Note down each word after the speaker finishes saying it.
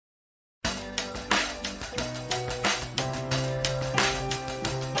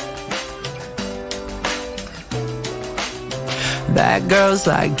That girl's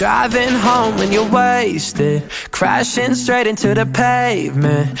like driving home when you're wasted, crashing straight into the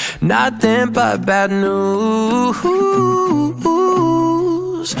pavement. Nothing but bad news.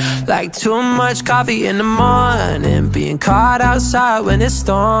 Like too much coffee in the morning, being caught outside when it's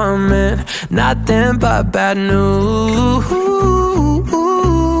storming. Nothing but bad news.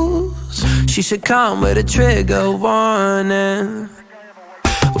 She should come with a trigger warning.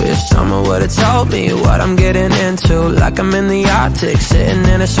 Wish someone would've told me what I'm getting into. Like I'm in the Arctic, sitting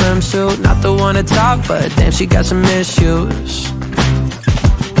in a swimsuit. Not the one to talk, but damn, she got some issues.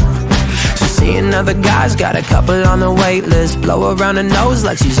 Seeing other guys, got a couple on the waitlist. Blow around her nose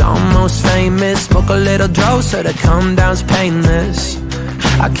like she's almost famous. Smoke a little dose so the comedown's painless.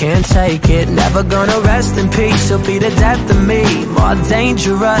 I can't take it, never gonna rest in peace. She'll be the death of me, more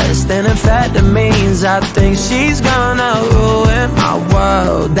dangerous than amphetamines. I think she's gonna ruin my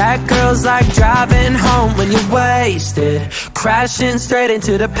world. That girl's like driving home when you're wasted, crashing straight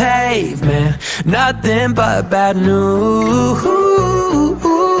into the pavement. Nothing but bad news.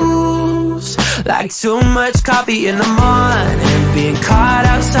 Like too much coffee in the morning, being caught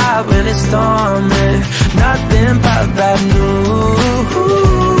outside when it's storming. Nothing but bad news.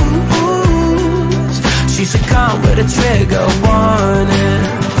 She should come with a trigger warning.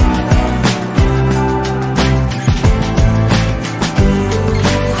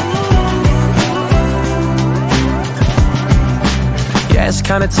 Yeah, it's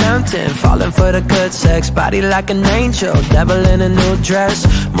kinda tempting, falling for the good sex. Body like an angel, devil in a new dress.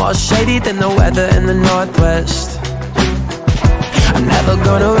 More shady than the weather in the Northwest. I'm never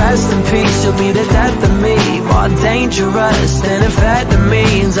gonna rest in peace, she'll be the death of me. More dangerous than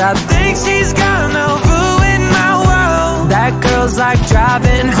amphetamines. I think she's gonna ruin my world. That girl's like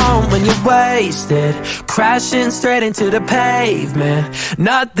driving home when you're wasted, crashing straight into the pavement.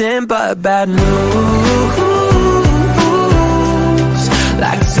 Nothing but bad news.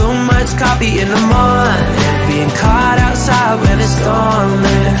 Like too much coffee in the morning, being caught outside when it's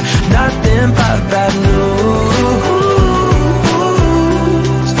storming. Nothing but bad news.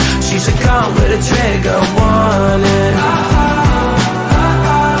 She should come with a trigger warning.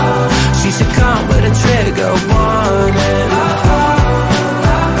 She should come with a trigger warning.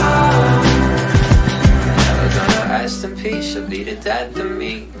 Never gonna rest in peace, she'll be the death of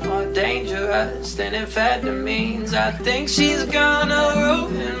me. More dangerous than amphetamines. I think she's gonna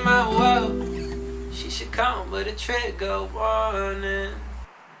ruin my world. She should come with a trigger warning.